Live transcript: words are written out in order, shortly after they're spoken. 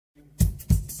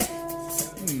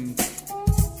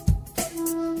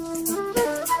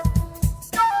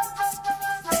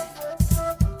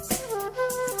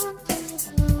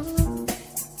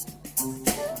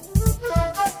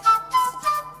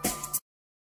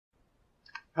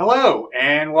Hello,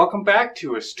 and welcome back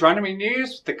to Astronomy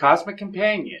News with the Cosmic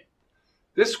Companion.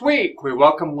 This week, we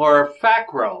welcome Laura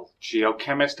Fackrell,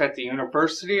 geochemist at the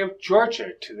University of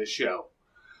Georgia, to the show.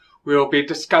 We will be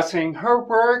discussing her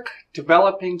work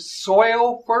developing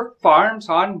soil for farms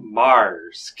on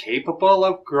Mars, capable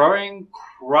of growing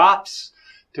crops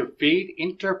to feed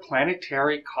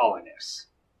interplanetary colonists.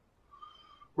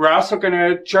 We're also going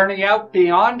to journey out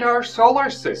beyond our solar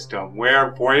system,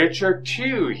 where Voyager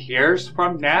 2 hears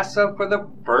from NASA for the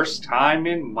first time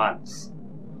in months.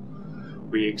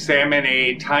 We examine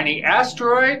a tiny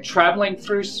asteroid traveling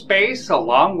through space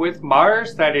along with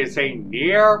Mars that is a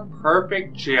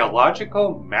near-perfect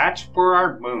geological match for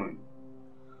our moon.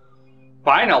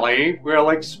 Finally, we'll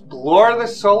explore the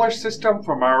solar system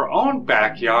from our own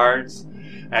backyards,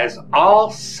 as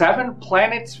all 7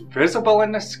 planets visible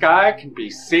in the sky can be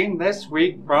seen this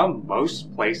week from most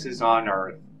places on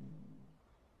Earth.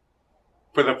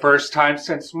 For the first time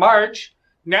since March,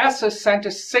 NASA sent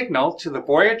a signal to the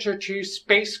Voyager 2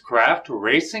 spacecraft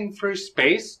racing through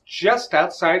space just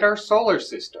outside our solar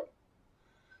system.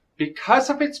 Because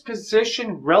of its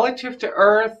position relative to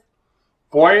Earth,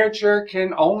 Voyager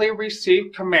can only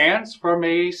receive commands from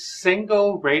a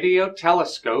single radio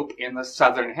telescope in the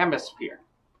southern hemisphere.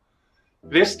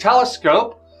 This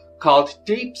telescope, called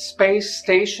Deep Space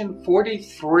Station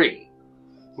 43,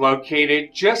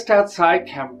 located just outside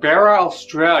Canberra,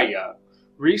 Australia,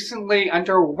 recently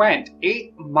underwent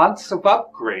 8 months of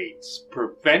upgrades,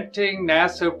 preventing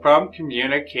NASA from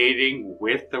communicating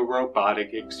with the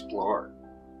robotic explorer.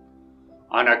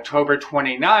 On October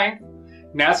 29th,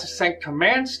 NASA sent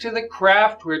commands to the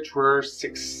craft which were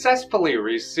successfully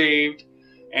received,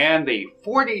 and the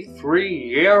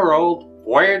 43-year-old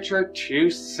Voyager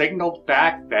 2 signaled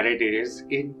back that it is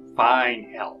in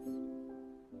fine health.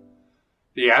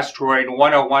 The asteroid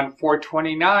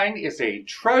 101429 is a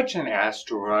Trojan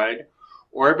asteroid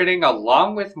orbiting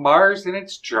along with Mars in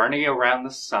its journey around the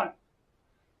Sun.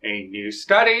 A new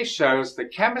study shows the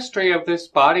chemistry of this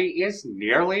body is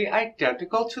nearly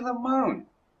identical to the Moon.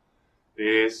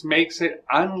 This makes it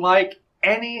unlike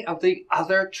any of the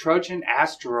other Trojan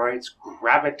asteroids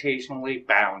gravitationally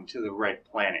bound to the red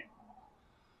planet.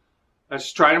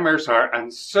 Astronomers are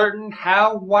uncertain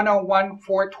how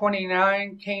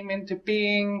 101429 came into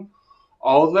being,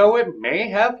 although it may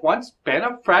have once been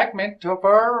a fragment of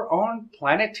our own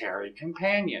planetary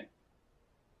companion.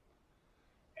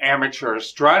 Amateur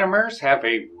astronomers have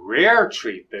a rare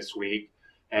treat this week,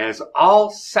 as all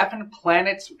 7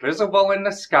 planets visible in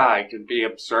the sky can be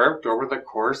observed over the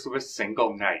course of a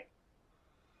single night.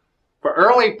 For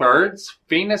early birds,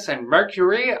 Venus and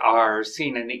Mercury are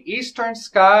seen in the eastern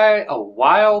sky a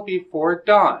while before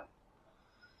dawn.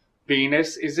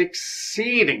 Venus is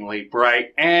exceedingly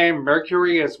bright and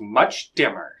Mercury is much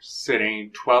dimmer, sitting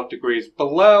 12 degrees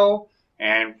below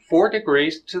and 4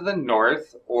 degrees to the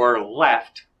north or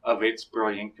left of its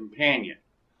brilliant companion.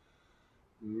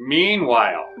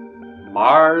 Meanwhile,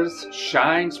 Mars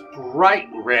shines bright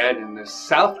red in the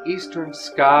southeastern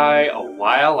sky a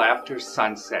while after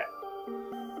sunset.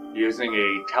 Using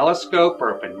a telescope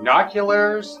or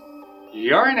binoculars,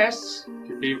 Uranus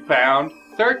can be found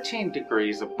 13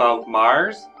 degrees above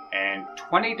Mars and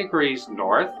 20 degrees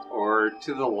north or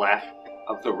to the left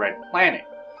of the red planet.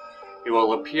 It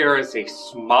will appear as a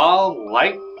small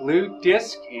light blue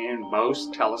disk in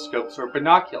most telescopes or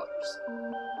binoculars.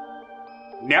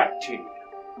 Neptune,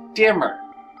 dimmer,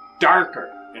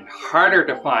 darker, and harder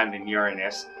to find than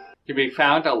Uranus, can be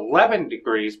found 11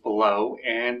 degrees below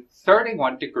and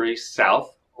 31 degrees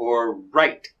south or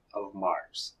right of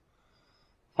Mars.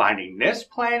 Finding this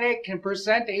planet can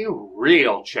present a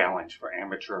real challenge for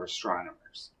amateur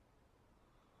astronomers.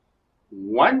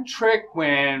 One trick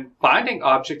when finding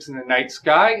objects in the night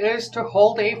sky is to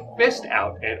hold a fist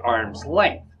out at arm's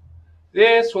length.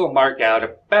 This will mark out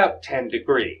about 10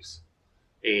 degrees.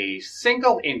 A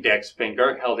single index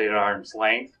finger held at arm's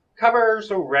length covers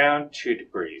around 2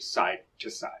 degrees side to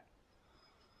side.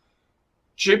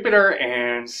 Jupiter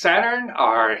and Saturn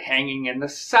are hanging in the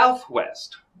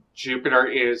southwest. Jupiter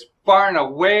is far and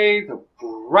away the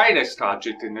brightest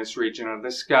object in this region of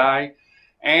the sky,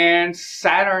 and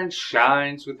Saturn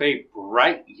shines with a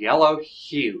bright yellow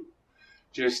hue,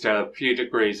 just a few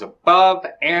degrees above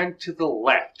and to the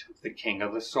left of the king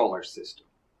of the solar system.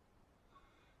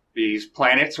 These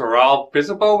planets are all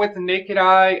visible with the naked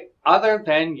eye other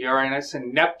than Uranus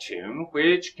and Neptune,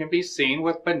 which can be seen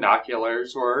with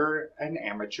binoculars or an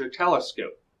amateur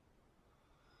telescope.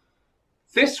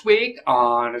 This week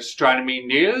on Astronomy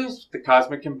News, the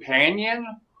Cosmic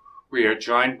Companion, we are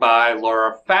joined by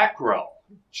Laura Fackrell,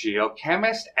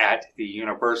 geochemist at the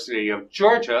University of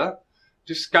Georgia,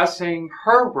 discussing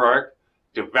her work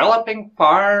developing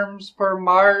farms for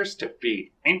Mars to feed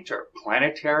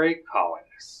interplanetary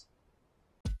colonists.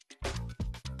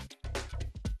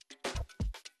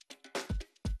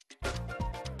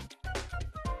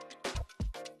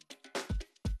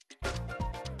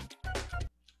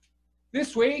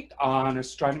 This week on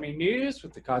Astronomy News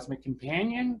with the Cosmic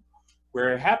Companion,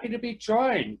 we're happy to be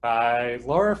joined by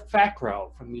Laura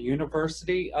Fackrell from the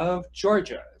University of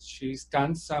Georgia. She's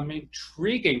done some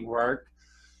intriguing work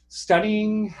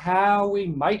studying how we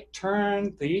might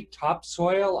turn the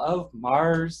topsoil of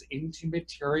Mars into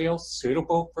material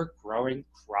suitable for growing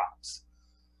crops.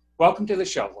 Welcome to the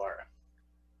show, Laura.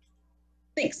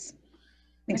 Thanks.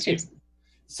 Thanks, James.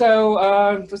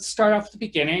 So let's start off at the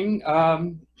beginning.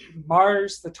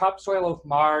 Mars, the topsoil of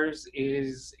Mars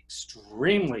is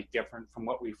extremely different from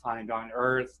what we find on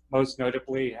Earth. Most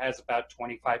notably, it has about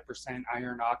 25%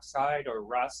 iron oxide or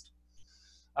rust.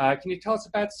 Can you tell us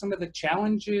about some of the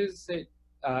challenges that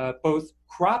both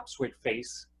crops would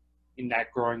face in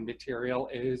that growing material,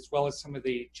 as well as some of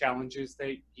the challenges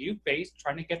that you faced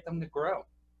trying to get them to grow?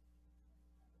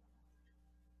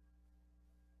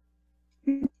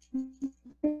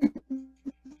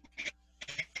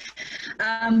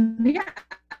 Yeah,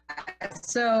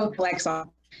 so that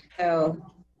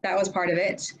was part of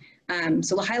it.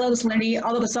 So the high level salinity,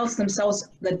 although the salts themselves,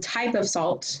 the type of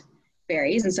salt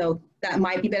varies, and so that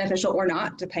might be beneficial or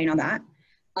not, depending on that.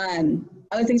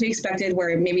 Other things we expected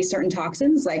were maybe certain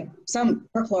toxins, like some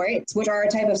perchlorates, which are a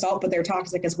type of salt, but they're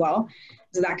toxic as well.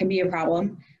 So that can be a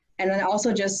problem. And then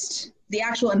also just the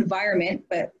actual environment,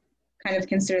 but kind of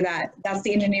consider that's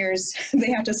the engineers,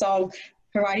 they have to solve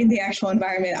providing the actual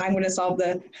environment. I'm going to solve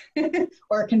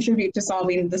or contribute to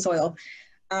solving the soil.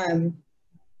 And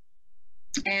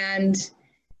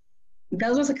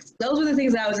those were the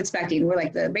things that I was expecting, were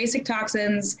like the basic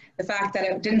toxins, the fact that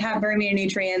it didn't have very many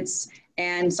nutrients,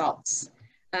 and salts.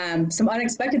 Some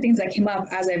unexpected things that came up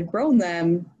as I've grown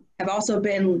them have also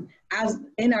been, as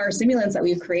in our simulants that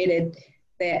we've created,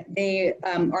 that they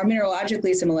are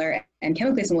mineralogically similar and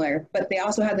chemically similar, but they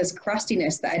also have this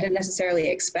crustiness that I didn't necessarily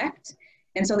expect.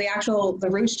 And so the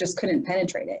roots just couldn't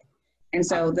penetrate it. And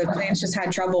so the plants just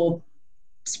had trouble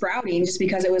sprouting just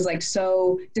because it was like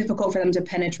so difficult for them to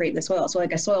penetrate the soil. So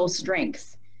like a soil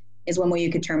strength is one way you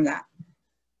could term that.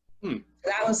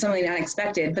 That was something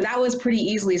unexpected, but that was pretty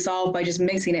easily solved by just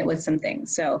mixing it with some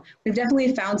things. So we've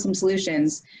definitely found some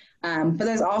solutions, but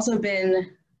there's also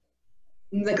been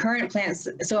the current plants.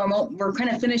 So we're kind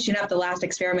of finishing up the last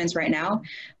experiments right now,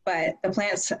 but the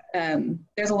plants,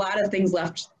 there's a lot of things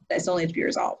left that still need to be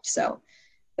resolved. So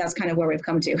that's kind of where we've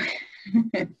come to.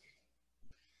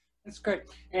 That's great.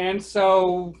 And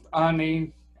so on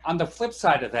the flip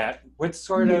side of that, what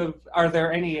sort of, are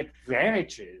there any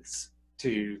advantages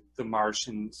to the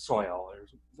Martian soil? Or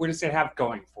what does it have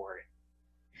going for it?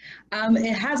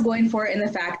 It has going for it in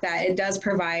the fact that it does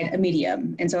provide a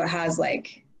medium. And so it has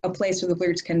like a place where the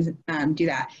roots can do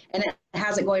that. And it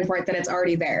has it going for it that it's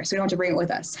already there. So we don't have to bring it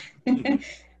with us.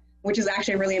 Which is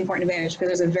actually a really important advantage because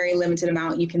there's a very limited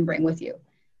amount you can bring with you.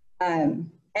 And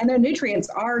their nutrients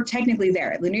are technically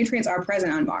there. The nutrients are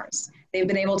present on Mars. They've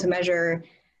been able to measure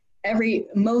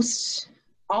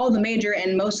all the major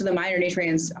and most of the minor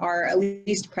nutrients are at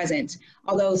least present,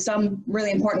 although some really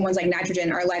important ones like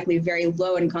nitrogen are likely very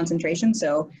low in concentration.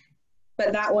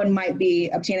 But that one might be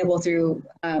obtainable through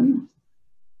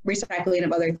recycling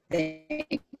of other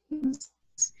things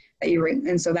that you bring.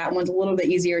 And so that one's a little bit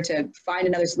easier to find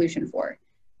another solution for.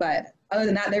 But other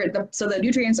than that, so the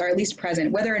nutrients are at least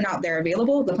present. Whether or not they're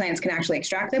available, the plants can actually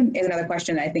extract them is another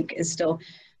question that I think is still,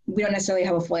 we don't necessarily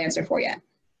have a full answer for yet.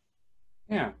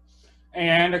 Yeah.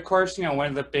 And of course, one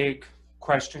of the big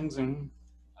questions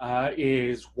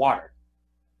is water.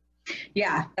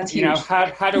 Yeah, that's huge.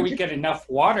 How do we get enough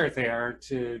water there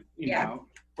to,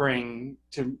 bring,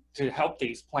 to help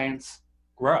these plants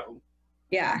grow?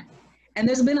 Yeah. And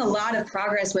there's been a lot of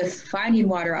progress with finding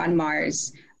water on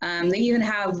Mars. They even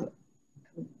have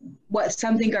what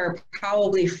some think are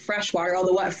probably fresh water,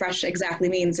 although what fresh exactly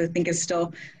means I think is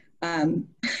still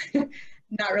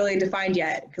not really defined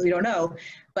yet because we don't know.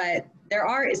 But there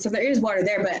is water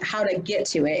there, but how to get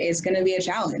to it is going to be a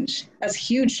challenge. That's a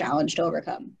huge challenge to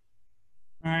overcome.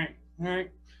 All right.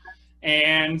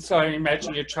 And so I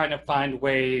imagine you're trying to find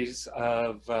ways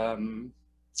of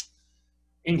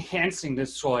enhancing the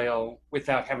soil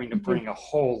without having to bring a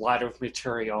whole lot of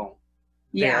material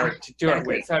there to do it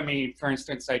with. I mean, for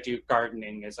instance, I do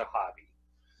gardening as a hobby.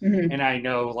 And I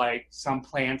know like some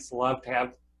plants love to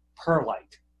have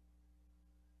perlite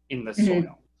in the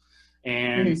soil.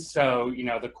 And so,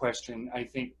 the question I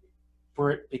think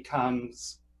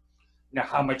becomes,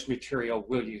 how much material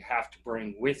will you have to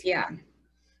bring with you? Yeah.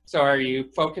 So are you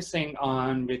focusing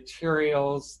on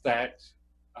materials that,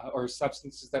 or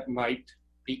substances that might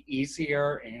be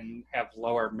easier and have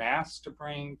lower mass to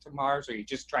bring to Mars, or are you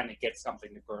just trying to get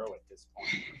something to grow at this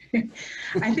point?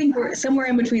 I think we're somewhere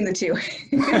in between the two.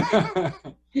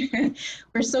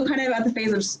 We're still kind of at the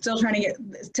phase of still trying to get,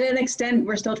 to an extent,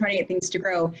 we're still trying to get things to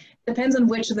grow. Depends on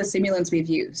which of the simulants we've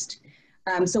used.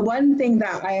 So one thing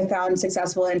that I have found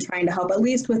successful in trying to help, at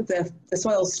least with the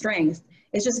soil's strength,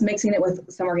 is just mixing it with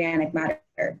some organic matter.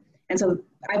 And so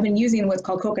I've been using what's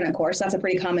called coconut coir. That's a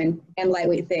pretty common and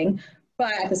lightweight thing.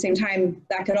 But at the same time,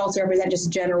 that could also represent just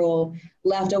general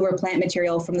leftover plant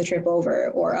material from the trip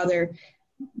over, or other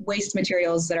waste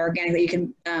materials that are organic that you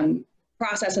can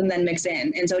process and then mix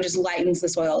in. And so it just lightens the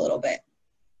soil a little bit.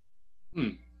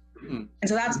 And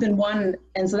so that's been one,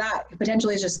 and so that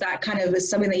potentially is just that kind of is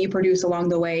something that you produce along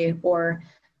the way, or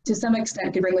to some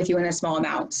extent could bring with you in a small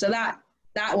amount. So that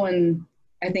one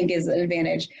I think is an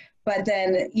advantage. But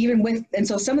then even with, and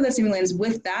so some of the simulants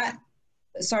with that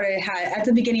had at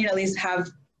the beginning at least have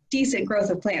decent growth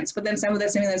of plants, but then some of the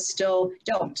simulants still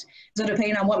don't. So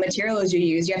depending on what materials you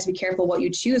use, you have to be careful what you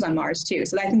choose on Mars too.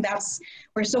 So I think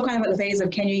we're still kind of at the phase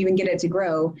of, can you even get it to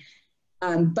grow?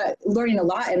 But learning a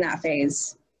lot in that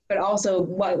phase, but also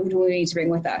what do we need to bring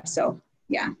with us? So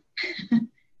yeah.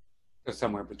 So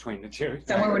somewhere between the two.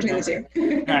 Somewhere between the two.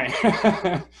 Right.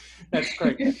 That's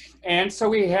great. And so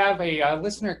we have a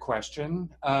listener question.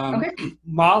 Okay.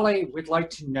 Molly would like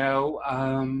to know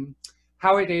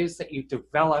how it is that you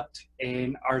developed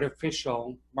an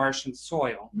artificial Martian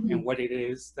soil, and what it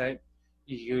is that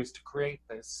you use to create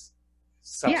this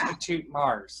substitute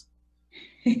Mars.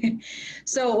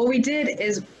 So what we did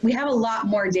is we have a lot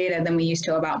more data than we used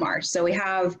to about Mars. So we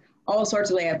have all sorts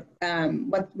of,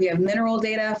 we have mineral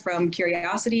data from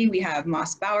Curiosity, we have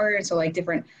Moss Bauer, so like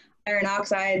different iron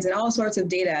oxides and all sorts of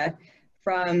data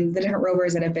from the different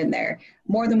rovers that have been there,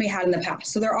 more than we had in the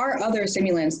past. So there are other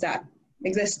simulants that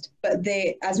exist, but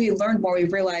as we learned more,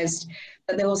 we've realized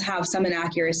that those have some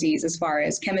inaccuracies as far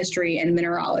as chemistry and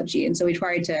mineralogy. And so we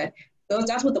tried to,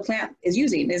 that's what the plant is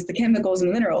using, is the chemicals and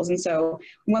the minerals. And so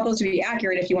we want those to be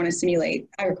accurate if you want to simulate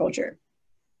agriculture.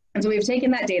 And so we've taken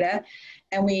that data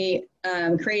and we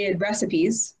created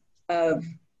recipes of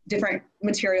different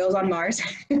materials on Mars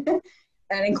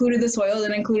and included the soil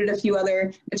and included a few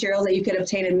other materials that you could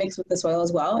obtain and mix with the soil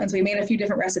as well. And so we made a few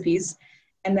different recipes.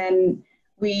 And then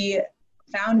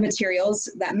found materials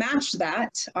that matched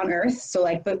that on Earth. So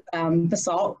like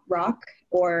basalt rock,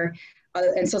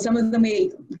 and so some of them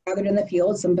we gathered in the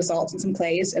field, some basalts and some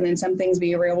clays, and then some things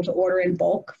we were able to order in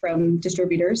bulk from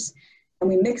distributors. And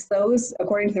we mixed those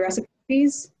according to the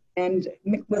recipes and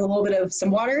mix with a little bit of some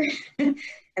water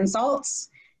and salts.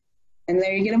 And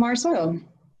there you get a Mars soil.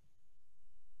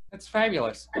 That's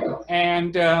fabulous.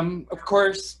 And of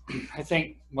course, I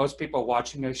think most people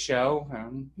watching this show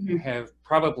have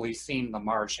probably seen The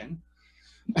Martian.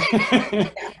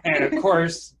 And of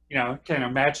course, can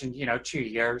imagine, 2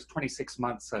 years, 26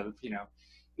 months of,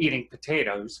 eating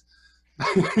potatoes.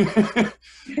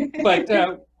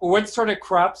 But what sort of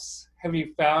crops have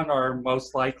you found are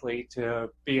most likely to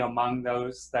be among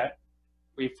those that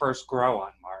we first grow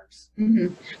on Mars?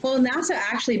 Well, NASA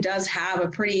actually does have a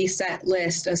pretty set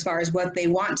list as far as what they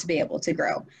want to be able to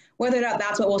grow. Whether or not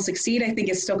that's what will succeed, I think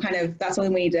is still that's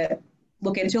something we need to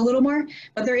look into a little more.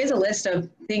 But there is a list of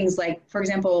things like, for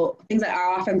example, things that are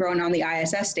often grown on the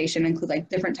ISS station include like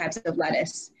different types of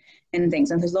lettuce and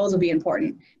things, and those will be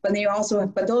important. But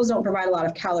those don't provide a lot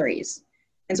of calories.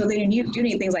 And so they do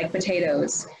need things like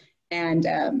potatoes and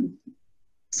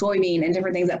soybean and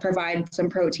different things that provide some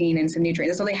protein and some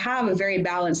nutrients. So they have a very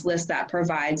balanced list that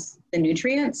provides the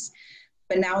nutrients,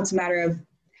 but now it's a matter of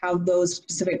how those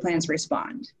specific plants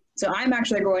respond. So I'm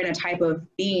actually growing a type of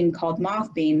bean called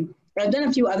moth bean, but I've done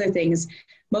a few other things.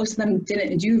 Most of them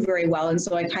didn't do very well, and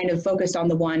so I kind of focused on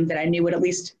the one that I knew would at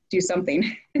least do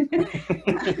something. Yeah.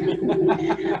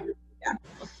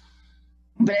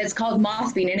 But it's called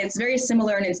moth bean, and it's very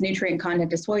similar in its nutrient content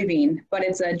to soybean, but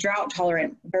it's a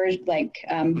drought-tolerant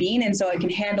bean, and so it can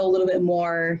handle a little bit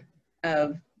more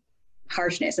of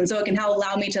harshness, and so it can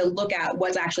allow me to look at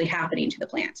what's actually happening to the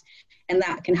plant, and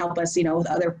that can help us, with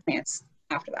other plants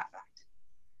after that fact.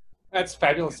 That's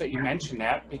fabulous that you mentioned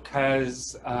that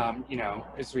because,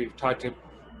 as we've talked a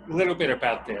little bit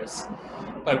about this,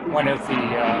 but one of the...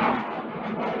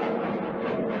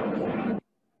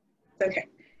 Okay.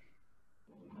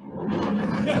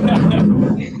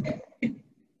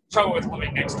 Trouble with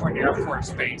living next door to Air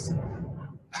Force Base.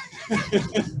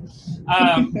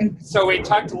 So we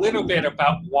talked a little bit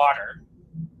about water,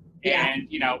 and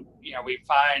we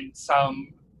find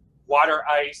some water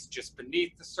ice just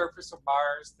beneath the surface of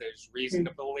Mars. There's reason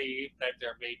to believe that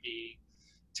there may be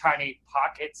tiny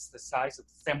pockets the size of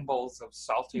thimbles of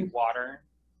salty water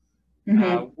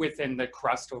within the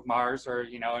crust of Mars, or,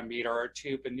 you know, a meter or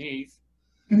two beneath.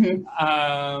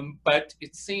 But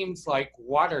it seems like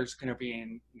water is going to be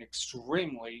in an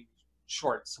extremely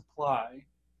short supply.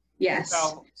 Yes.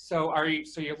 So are you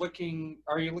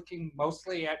looking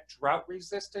mostly at drought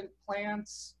resistant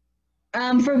plants?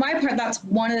 For my part, that's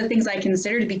one of the things I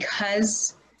considered,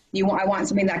 because I want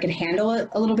something that could handle it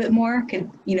a little bit more, could,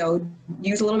 you know,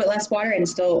 use a little bit less water and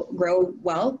still grow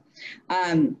well.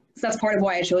 So that's part of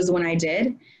why I chose the one I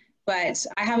did. But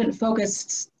I haven't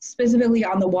focused specifically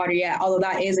on the water yet, although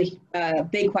that is a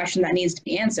big question that needs to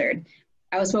be answered.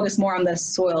 I was focused more on the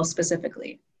soil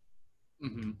specifically.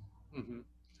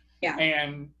 Yeah.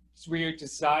 And so we're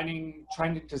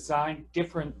trying to design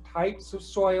different types of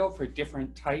soil for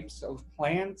different types of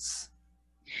plants.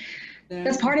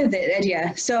 That's part of the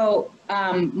idea. So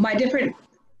my different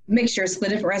mixtures, the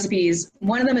different recipes,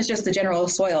 one of them is just the general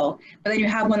soil, but then you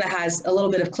have one that has a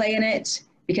little bit of clay in it,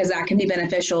 because that can be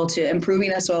beneficial to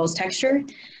improving the soil's texture.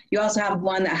 You also have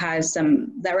one that has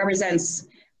that represents,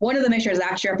 one of the mixtures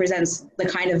actually represents the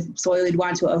kind of soil you'd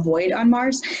want to avoid on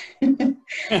Mars.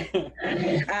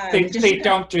 They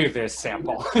don't do this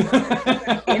sample.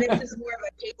 And it's just more of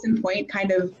a case in point,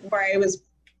 kind of where I was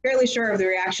fairly sure of the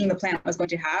reaction the plant was going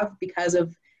to have, because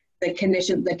of the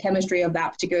chemistry of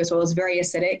that particular soil is very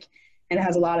acidic and it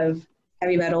has a lot of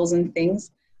heavy metals and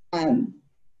things.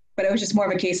 But it was just more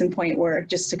of a case in point, where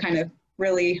just to kind of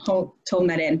really tone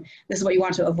that in. This is what you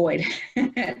want to avoid.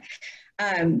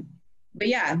 But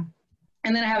yeah,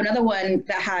 and then I have another one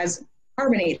that has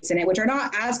carbonates in it, which are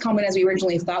not as common as we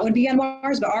originally thought would be on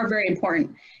Mars, but are very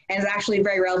important, and is actually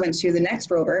very relevant to the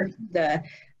next rover, the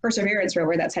Perseverance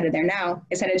rover that's headed there now.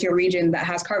 Is headed to a region that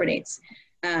has carbonates,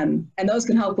 and those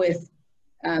can help with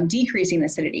decreasing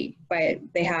acidity. But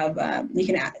they have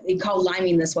you call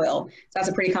liming the soil. So that's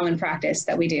a pretty common practice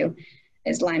that we do,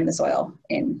 is lime the soil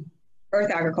in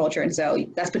earth agriculture, and so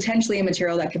that's potentially a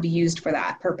material that could be used for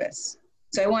that purpose.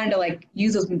 So I wanted to like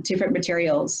use those different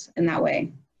materials in that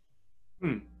way.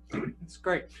 That's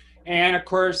great. And of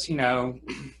course, you know,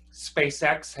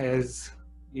 SpaceX has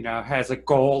a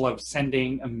goal of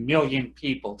sending 1 million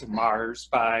people to Mars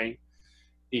by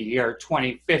the year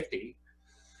 2050.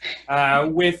 As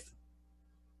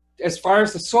far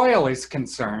as the soil is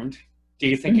concerned, do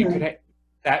you think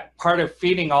that part of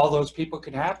feeding all those people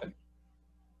could happen?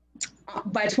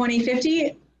 By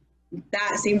 2050,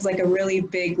 that seems like a really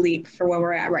big leap for where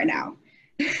we're at right now,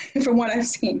 from what I've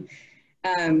seen.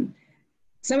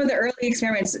 Some of the early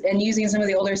experiments and using some of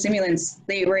the older simulants,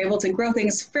 they were able to grow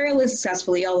things fairly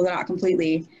successfully, although not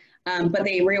completely, but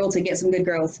they were able to get some good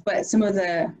growth. But some of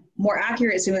the more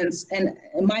accurate simulants, and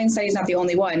mine study is not the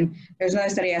only one. There's another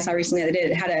study I saw recently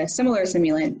that had a similar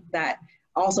simulant that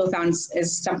also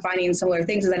is finding similar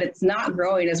things, is that it's not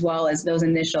growing as well as those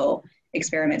initial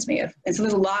experiments may have. And so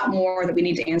there's a lot more that we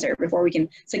need to answer before we can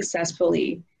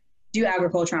successfully do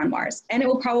agriculture on Mars. And it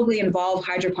will probably involve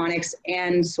hydroponics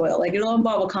and soil. Like, it'll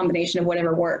involve a combination of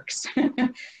whatever works.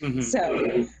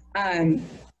 So,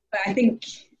 but I think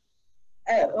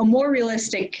a more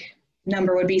realistic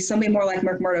number would be something more like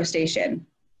McMurdo Station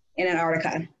in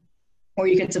Antarctica, where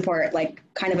you could support like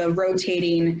kind of a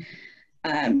rotating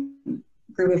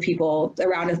group of people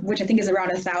around, which I think is around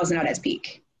 1,000 at its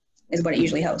peak, is what it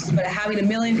usually hosts. But having 1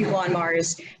 million people on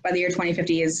Mars by the year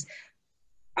 2050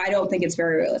 I don't think it's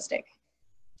very realistic.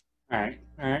 All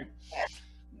right.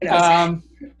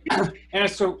 And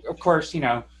so, of course, you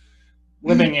know,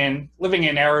 living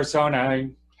in Arizona, I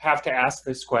have to ask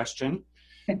this question.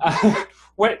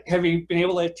 What have you been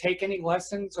able to take any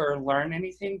lessons or learn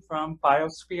anything from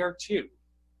Biosphere 2?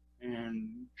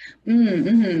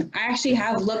 I actually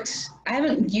have looked. I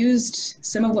haven't used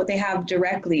some of what they have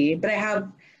directly, but I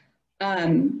have.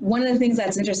 One of the things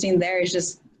that's interesting there is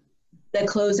just the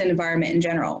closed environment in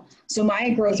general. So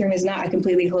my growth room is not a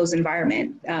completely closed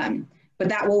environment, but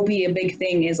that will be a big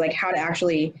thing, is like how to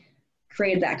actually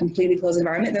create that completely closed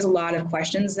environment. There's a lot of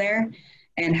questions there,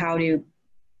 and how do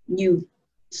you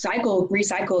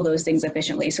recycle those things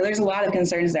efficiently. So there's a lot of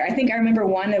concerns there. I think I remember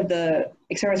one of the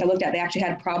experiments I looked at, they actually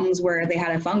had problems where they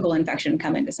had a fungal infection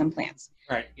come into some plants.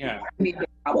 Right, yeah. That would be a big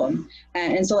problem.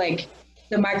 And so like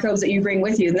the microbes that you bring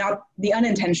with you, not the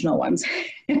unintentional ones,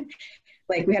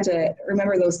 like we have to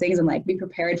remember those things and like be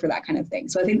prepared for that kind of thing.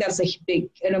 So I think that's an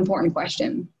important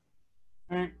question.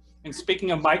 All right. And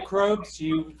speaking of microbes,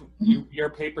 your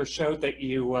paper showed that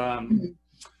you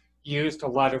used a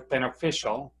lot of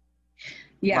beneficial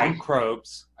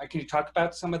microbes. Can you talk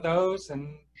about some of those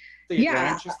and the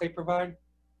advantages they provide?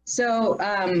 So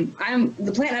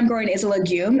the plant I'm growing is a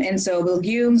legume, and so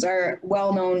legumes are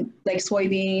well known, like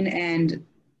soybean and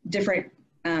different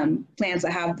plants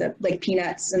that have like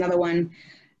peanuts, another one.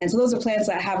 And so those are plants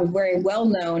that have a very well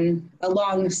known, a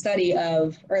long study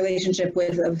of a relationship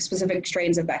with specific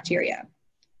strains of bacteria,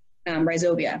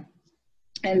 rhizobia,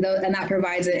 and that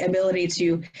provides an ability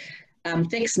to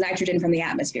fix nitrogen from the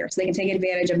atmosphere, so they can take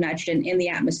advantage of nitrogen in the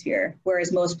atmosphere,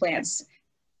 whereas most plants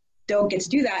don't get to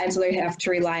do that, and so they have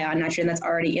to rely on nitrogen that's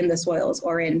already in the soils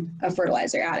or in a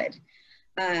fertilizer added.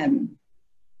 And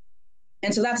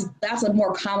so that's a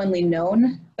more commonly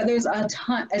known, but there's a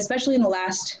ton, especially in the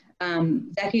last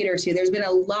decade or two, there's been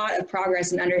a lot of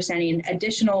progress in understanding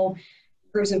additional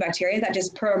groups of bacteria that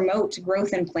just promote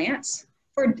growth in plants,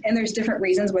 and there's different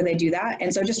reasons where they do that.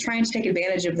 And so just trying to take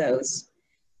advantage of those,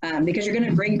 because you're going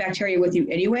to bring bacteria with you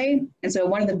anyway. And so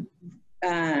one of the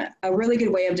a really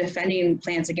good way of defending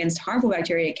plants against harmful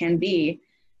bacteria can be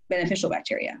beneficial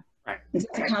bacteria. Right.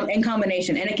 In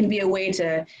combination, and it can be a way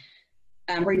to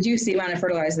reduce the amount of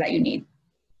fertilizer that you need.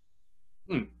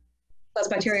 Plus,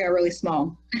 bacteria are really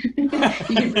small.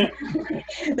 They're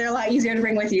a lot easier to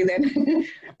bring with you than,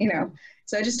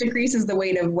 so it just decreases the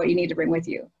weight of what you need to bring with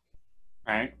you.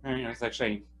 Right. I was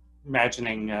actually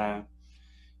imagining, when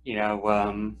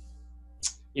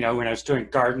I was doing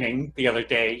gardening the other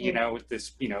day, with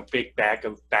this, big bag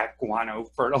of bat guano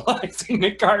fertilizing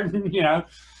the garden, I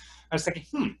was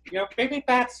thinking, maybe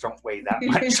bats don't weigh that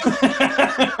much.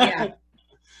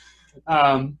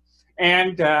 Yeah.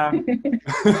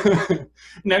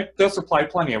 They'll supply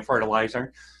plenty of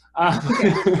fertilizer.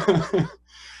 And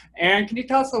can you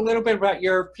tell us a little bit about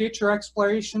your future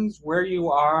explorations, where you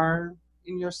are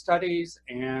in your studies,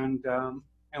 and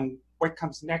what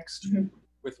comes next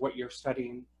with what you're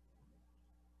studying?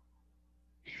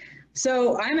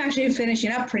 So I'm actually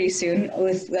finishing up pretty soon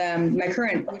with my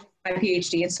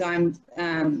PhD, and so I'm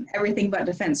everything but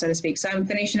defense, so to speak. So I'm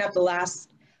finishing up the last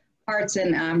parts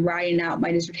and writing out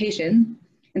my dissertation.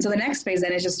 And so the next phase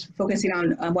then is just focusing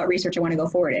on what research I want to go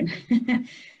forward in.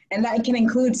 And that can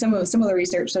include some of the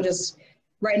research. So just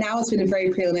right now it's been very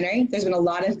preliminary. There's been a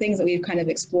lot of things that we've kind of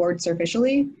explored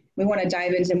superficially. We want to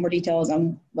dive into more details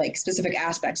on like specific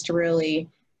aspects to really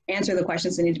answer the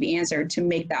questions that need to be answered to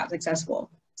make that successful.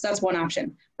 So that's one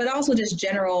option, but also just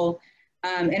general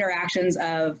interactions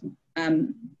of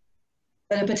the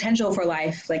potential for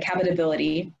life, like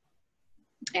habitability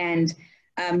and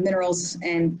minerals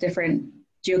and different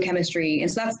geochemistry.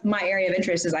 And so that's my area of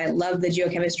interest. Is I love the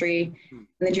geochemistry and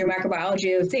the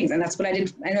geomicrobiology of things. And that's what I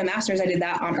did in the master's. I did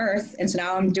that on Earth. And so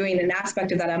now I'm doing an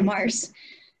aspect of that on Mars.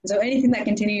 And so anything that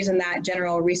continues in that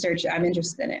general research, I'm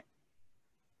interested in it.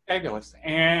 Fabulous.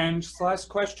 And just the last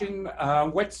question,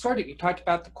 you talked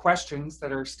about the questions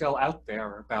that are still out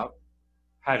there about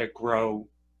how to grow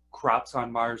crops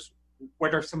on Mars.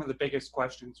 What are some of the biggest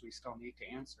questions we still need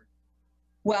to answer?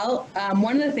 Well,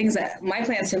 one of the things that my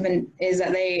plants have been is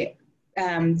that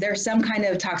there's some kind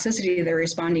of toxicity they're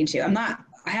responding to.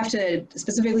 I have to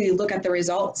specifically look at the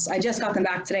results. I just got them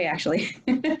back today, actually.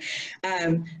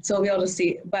 So we'll be able to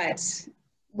see, but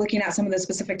looking at some of the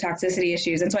specific toxicity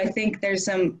issues. And so I think there's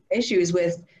some issues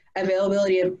with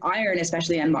availability of iron,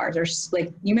 especially on Mars. There's,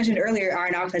 like you mentioned earlier,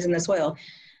 iron oxides in the soil.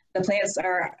 The plants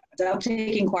are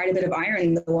uptaking quite a bit of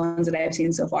iron, the ones that I've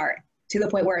seen so far, to the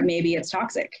point where maybe it's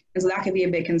toxic. And so that could be a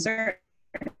big concern.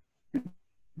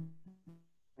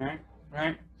 Right.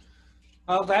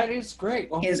 Well, that is great.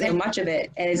 Well, is much of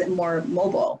it is more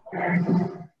mobile.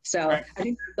 So right. I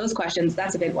think those questions,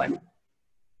 that's a big one.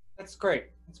 That's great.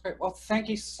 Well, thank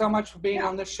you so much for being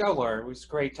on the show, Laura. It was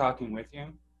great talking with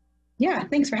you. Yeah,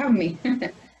 thanks for having me.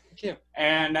 Thank you.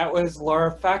 And that was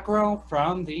Laura Fackrell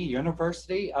from the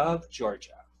University of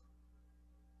Georgia.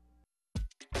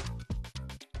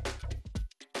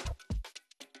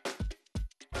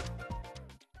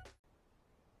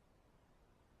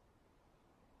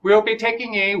 We'll be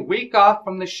taking a week off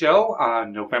from the show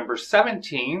on November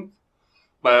 17th,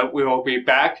 but we will be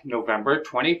back November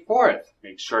 24th.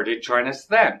 Make sure to join us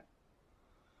then.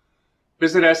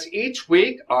 Visit us each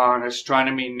week on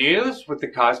Astronomy News with the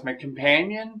Cosmic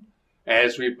Companion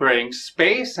as we bring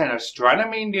space and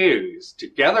astronomy news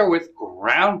together with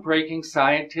groundbreaking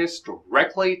scientists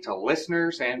directly to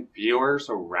listeners and viewers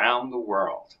around the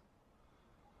world.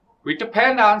 We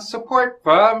depend on support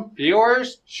from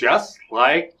viewers just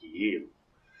like you.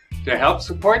 To help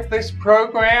support this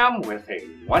program with a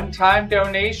one-time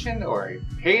donation or a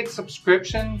paid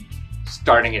subscription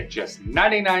starting at just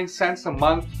 99 cents a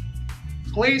month,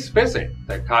 please visit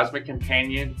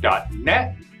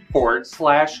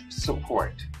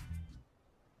thecosmiccompanion.net/support.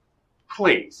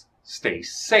 Please stay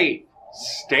safe,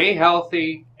 stay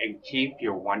healthy, and keep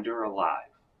your wonder alive.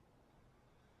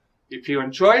 If you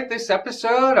enjoyed this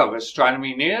episode of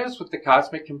Astronomy News with the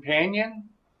Cosmic Companion,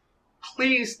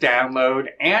 please download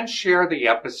and share the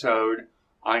episode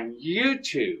on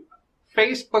YouTube,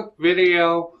 Facebook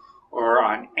video, or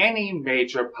on any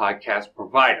major podcast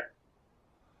provider.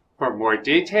 For more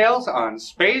details on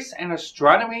space and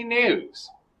astronomy news,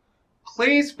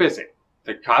 please visit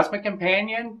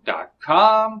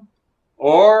thecosmiccompanion.com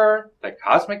or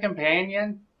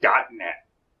thecosmiccompanion.net.